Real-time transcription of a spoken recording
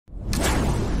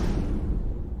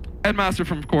Edmaster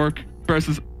from Cork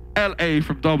versus LA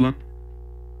from Dublin.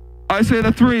 I say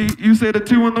the 3, you say the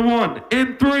 2 and the 1.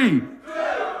 In 3, 2,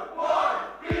 1,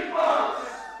 beatbox!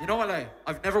 You know LA,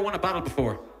 I've never won a battle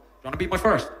before. Do you want to be my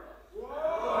first?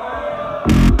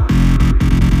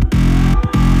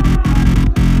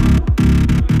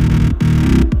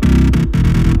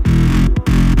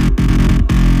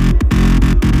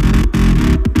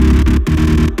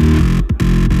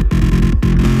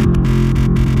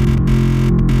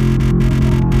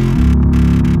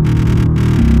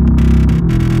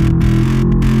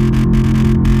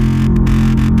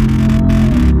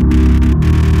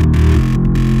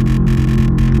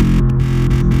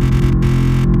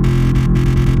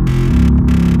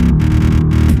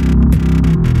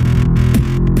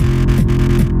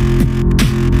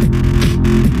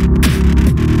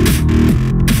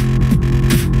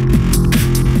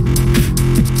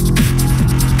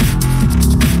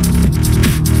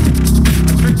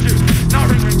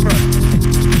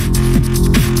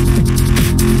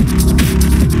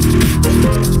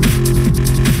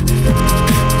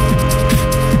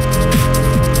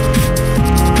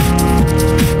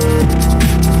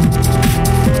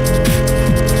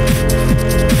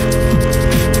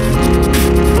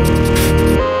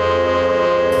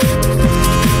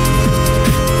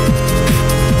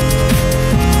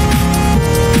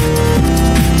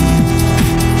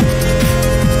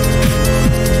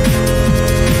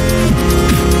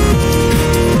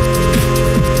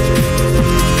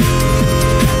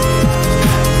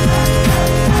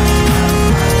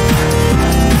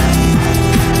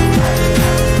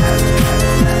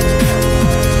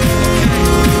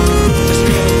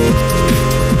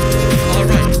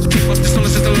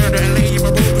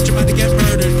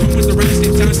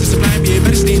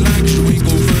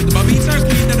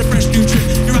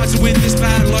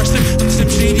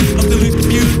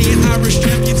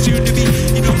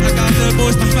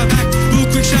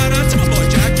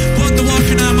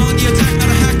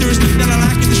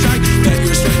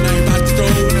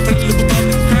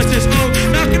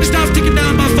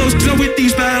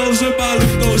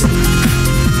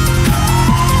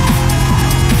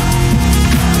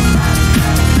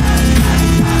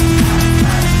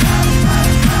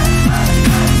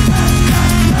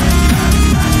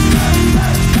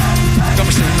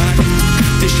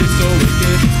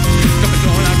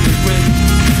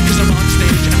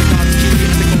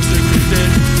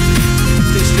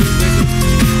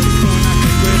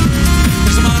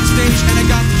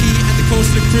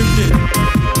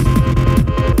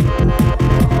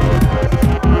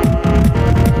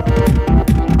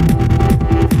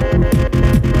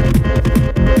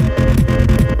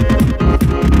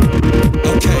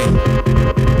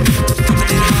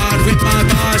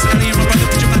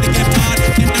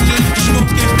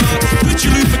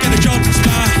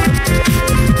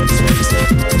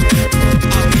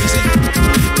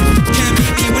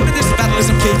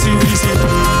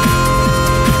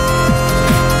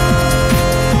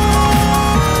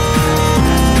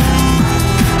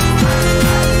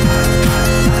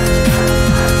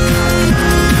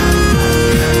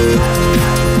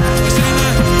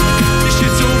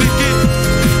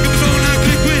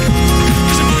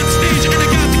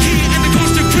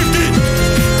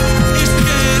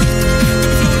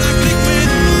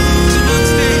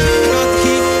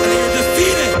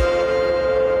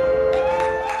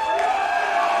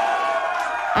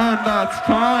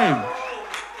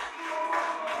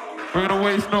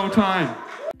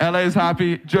 LA's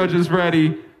happy, judges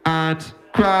ready, and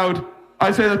crowd,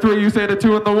 I say the 3, you say the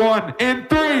 2 and the 1. In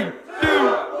 3, 2,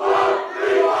 1,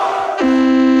 3, 1.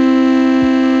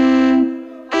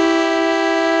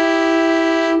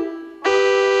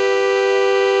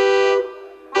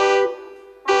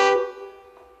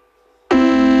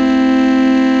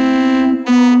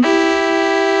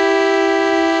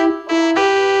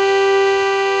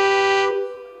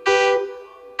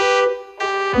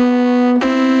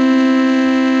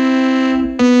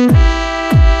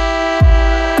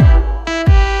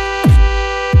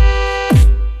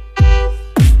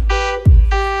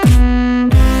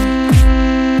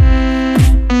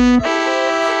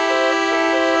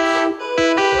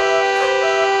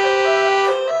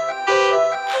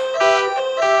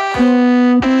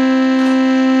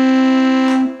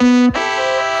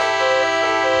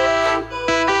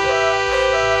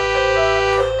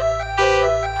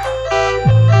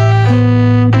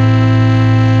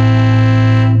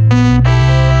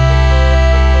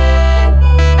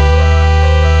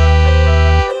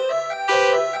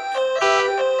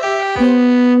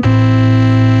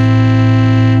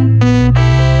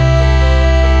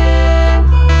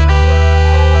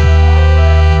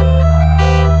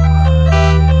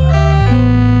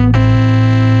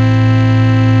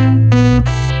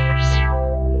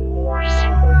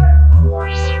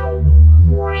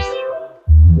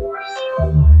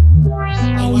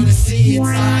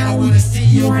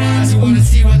 wanna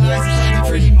see what lies inside the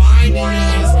pretty mind of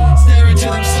yours. Stare into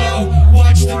them slow,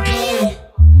 watch them go.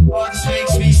 Oh, this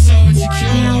makes me so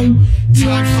insecure.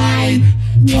 Time flying,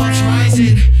 thoughts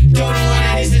rising. Don't know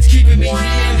what it is that's keeping me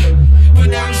here, but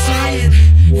now I'm sighing,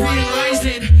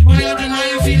 realizing my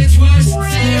underlying feelings were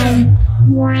sincere.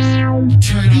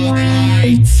 Turn on the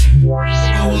lights,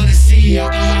 I wanna see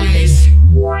your eyes.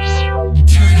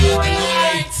 Turn on the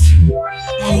lights,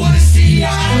 I wanna see your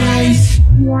eyes. Turn on the lights,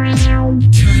 I wanna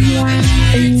see your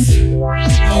eyes.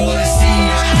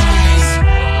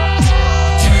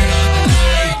 Turn on the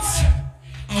lights,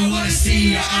 I wanna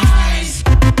see your eyes.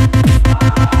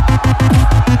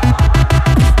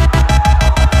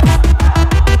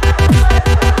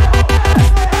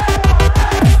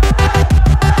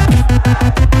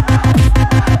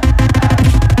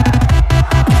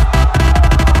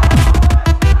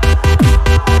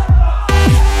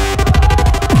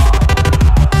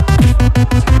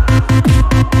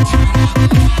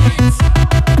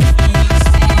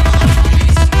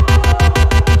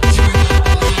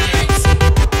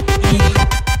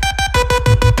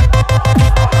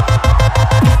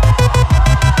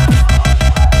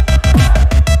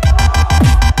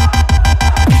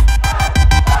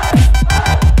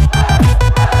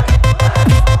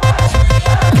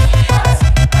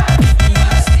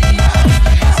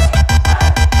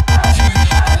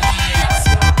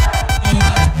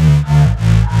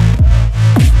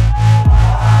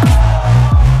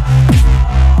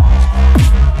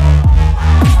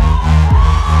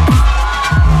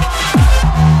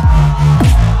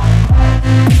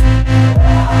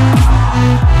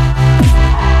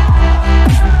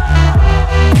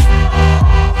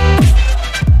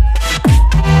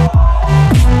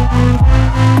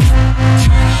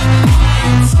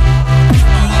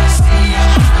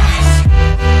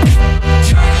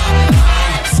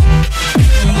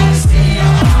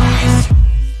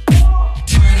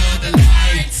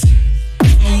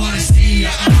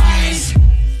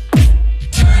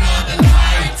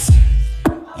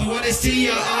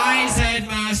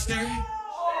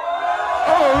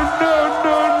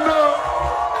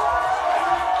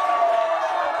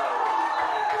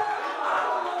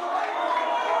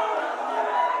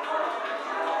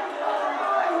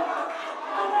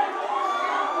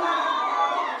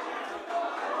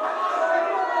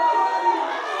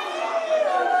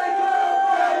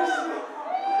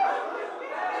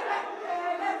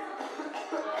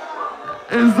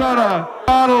 Is that a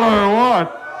battle or what?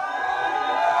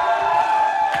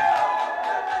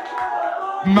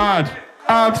 Mad.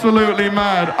 Absolutely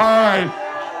mad. Alright.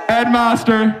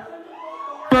 Edmaster.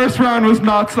 First round was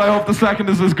nuts. I hope the second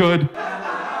is as good.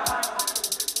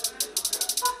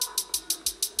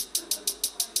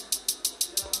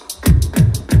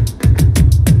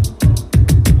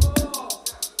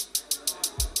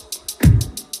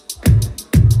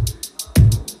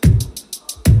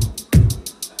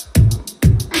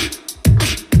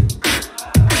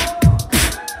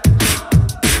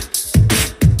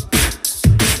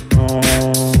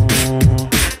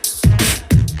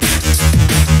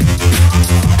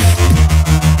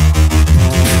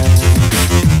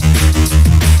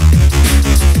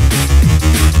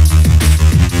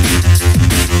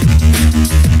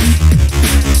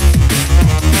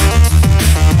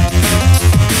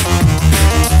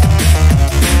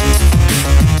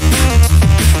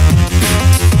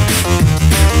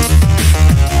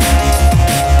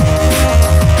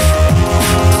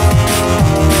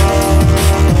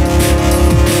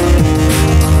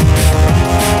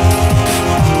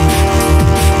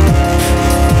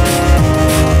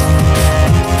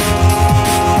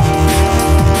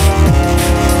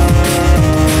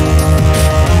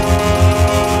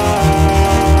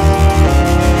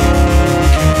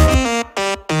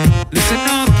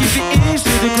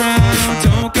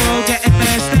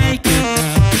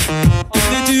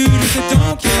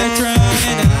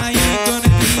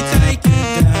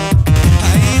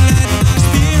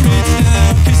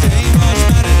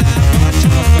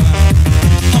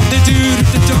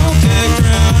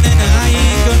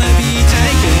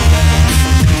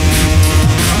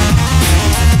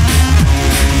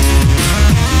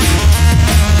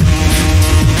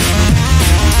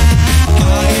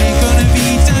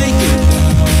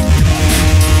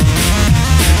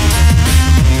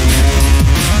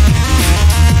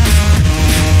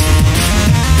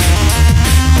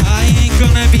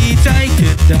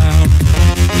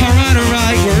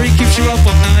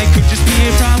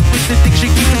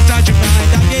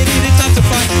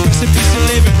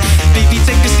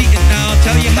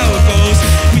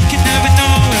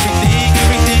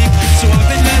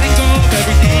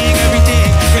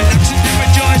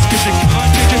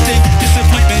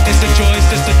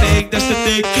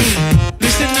 music.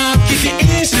 Listen up, keep your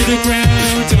ears to the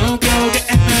ground. Don't go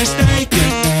getting mistaken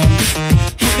now.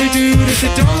 I'm the dude at the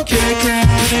don't care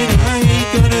crowd, and I ain't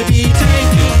gonna be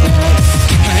taken now.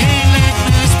 I ain't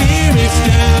letting my spirits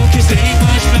down, cause they ain't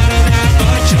much better that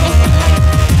much of mine.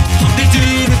 I'm the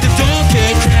dude with the don't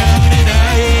care crowd, and I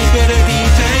ain't gonna be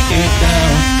taken down.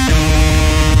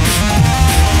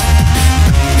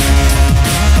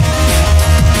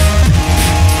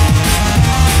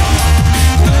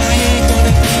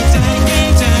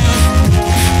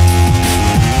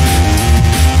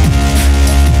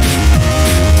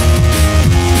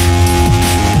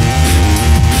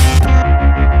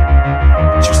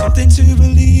 To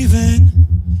believe in,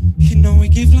 you know we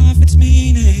give life its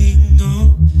meaning.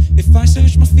 No, if I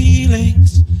search my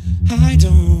feelings, I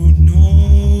don't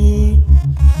know.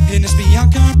 And it's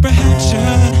beyond comprehension.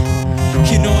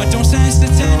 You know I don't sense the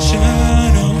tension.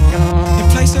 Oh, in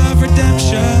place of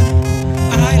redemption,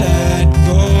 I let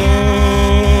go.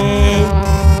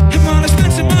 And while I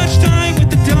spend so much time with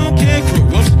the don't care crew,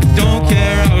 whoops, don't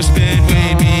care how it's been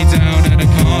weighing me down, and I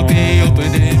can't be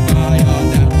opening my heart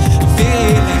now. I'm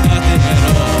feeling nothing at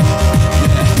all.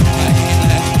 Yeah, I ain't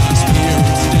let my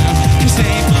spirits down, cause they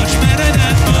ain't much better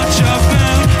than much I've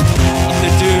found. I'm the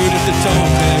dude at the don't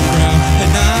care crowd,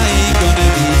 and I ain't gonna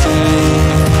be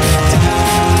taken down.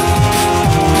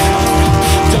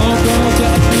 Don't go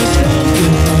getting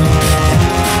mistaken now.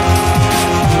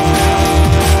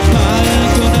 I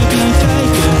ain't gonna be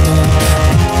taken down.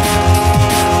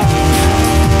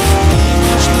 Ain't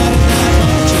much better than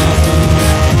much I've found.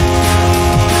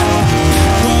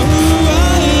 Whoa, I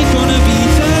ain't gonna be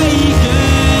taken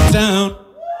down.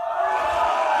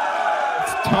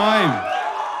 It's time.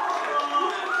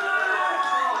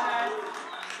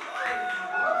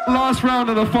 Last round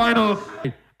of the final.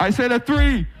 I say the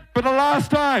 3 for the last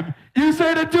time. You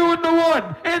say the 2 and the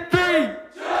 1. In 3,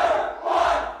 2,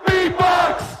 1.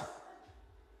 Beatbox!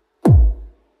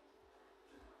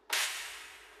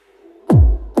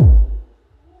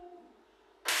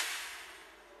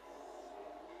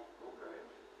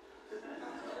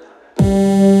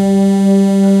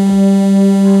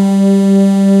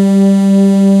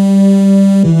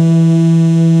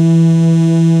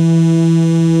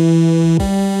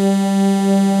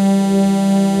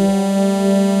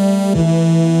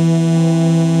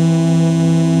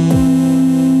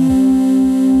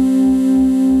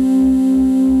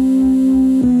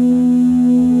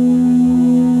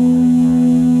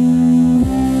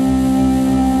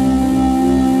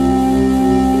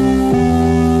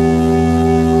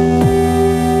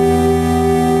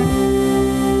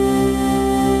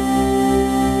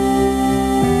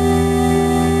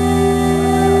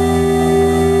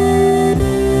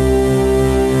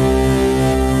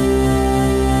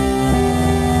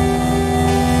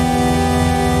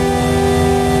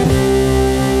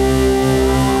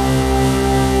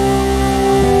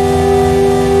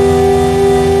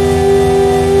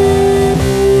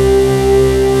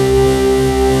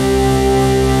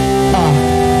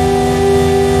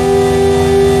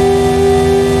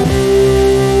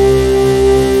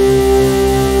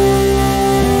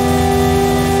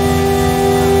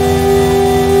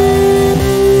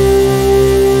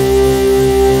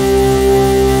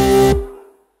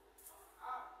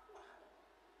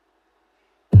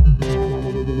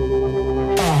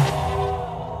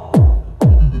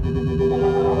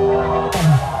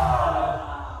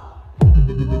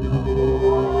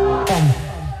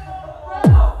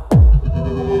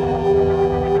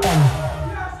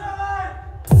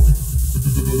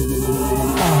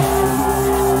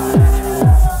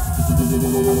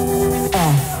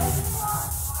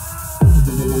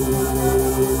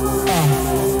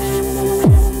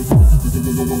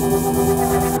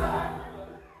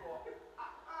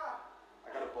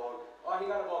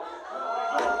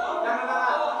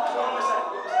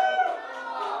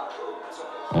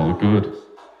 All good.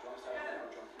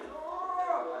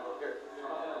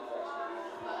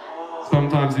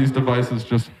 Sometimes these devices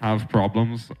just have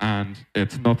problems and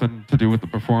it's nothing to do with the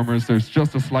performers. There's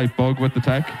just a slight bug with the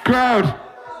tech. Crowd,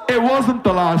 it wasn't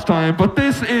the last time, but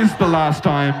this is the last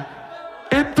time.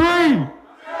 In 3,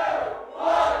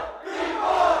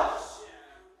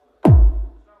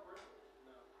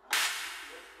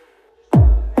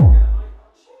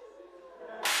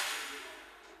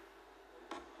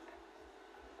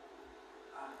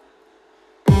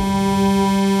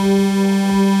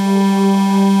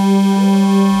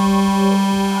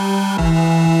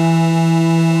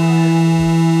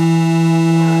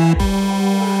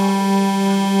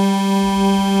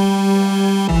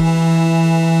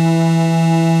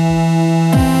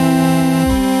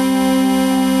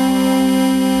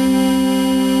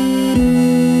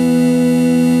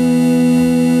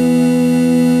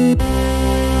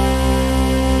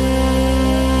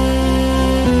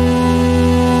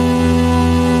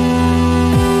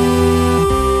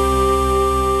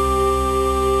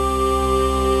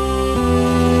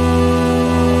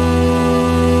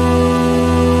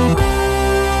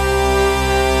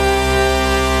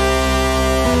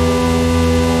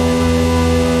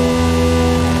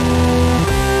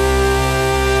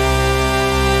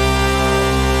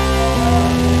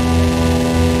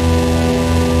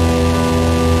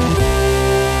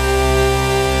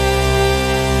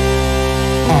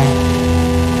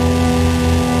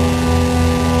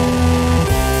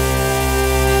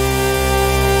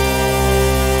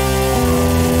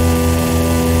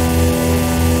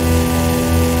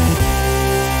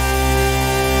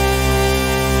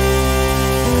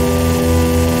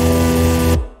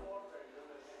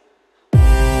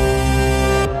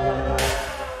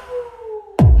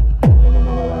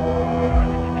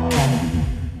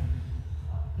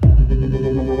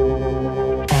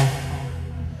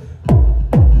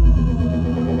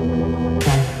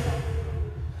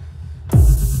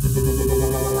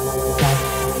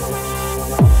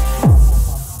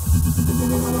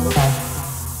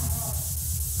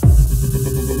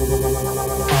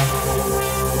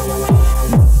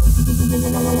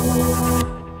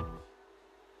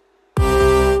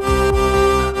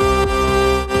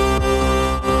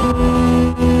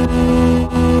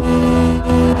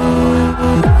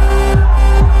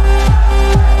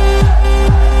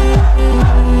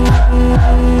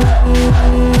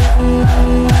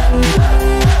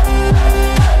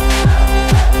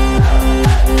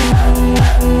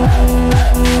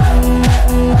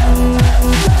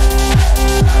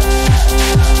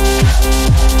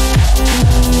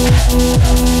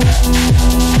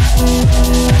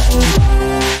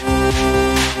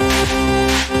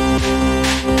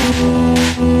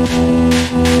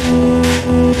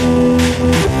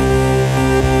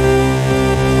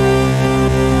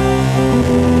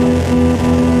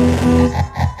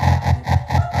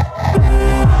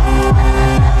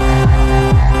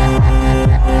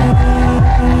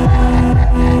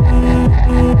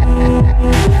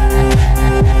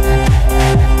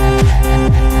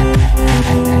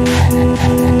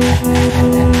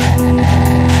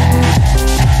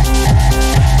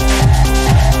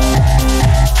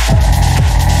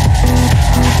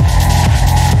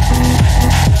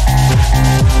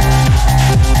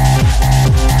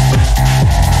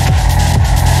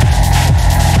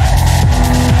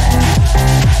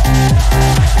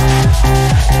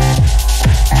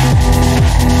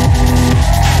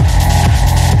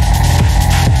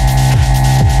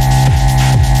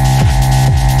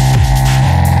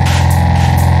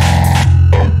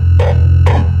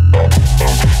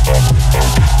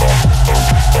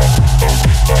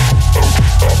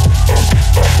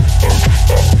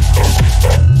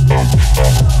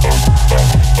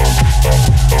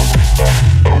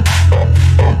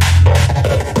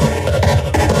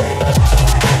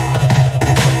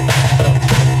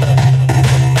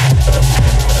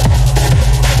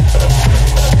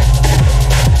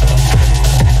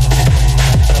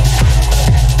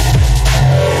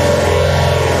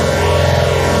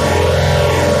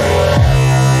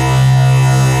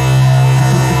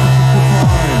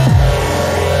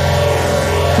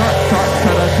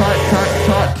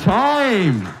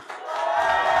 game.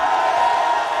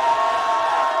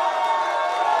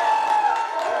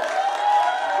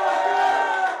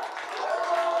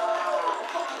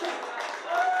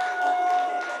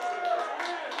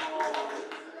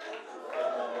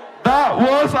 That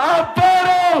was a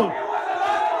battle!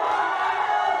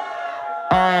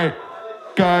 Alright,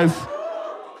 guys.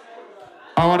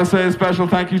 I want to say a special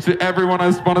thank you to everyone. I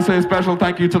want to say a special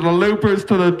thank you to the loopers,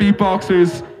 to the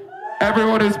beatboxers,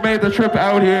 everyone who's made the trip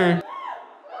out here.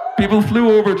 People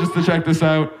flew over just to check this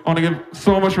out. I want to give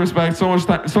so much respect, so many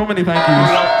thank yous.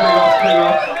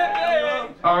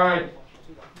 Alright.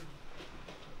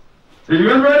 Are you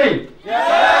guys ready?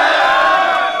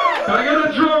 Yeah! Can I get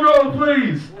a drum roll,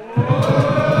 please?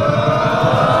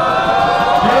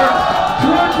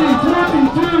 Your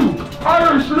 2022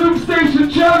 Irish Loopstation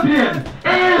champion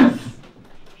is...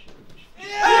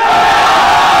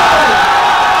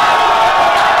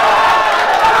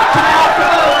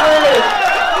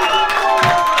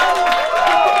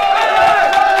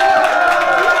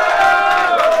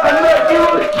 And let's give a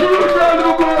huge round of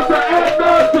applause to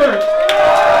Edmaster!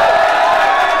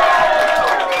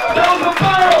 That was a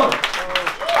battle!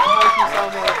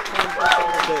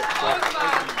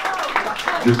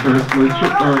 This first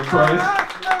Fletcher prize.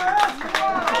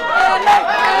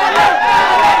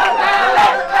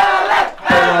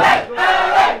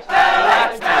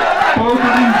 Both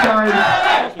of these guys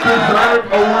deserve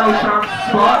a world champ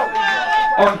spot.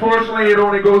 Unfortunately, it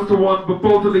only goes to one, but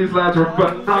both of these lads are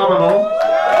phenomenal.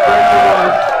 Thank you,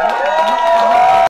 guys.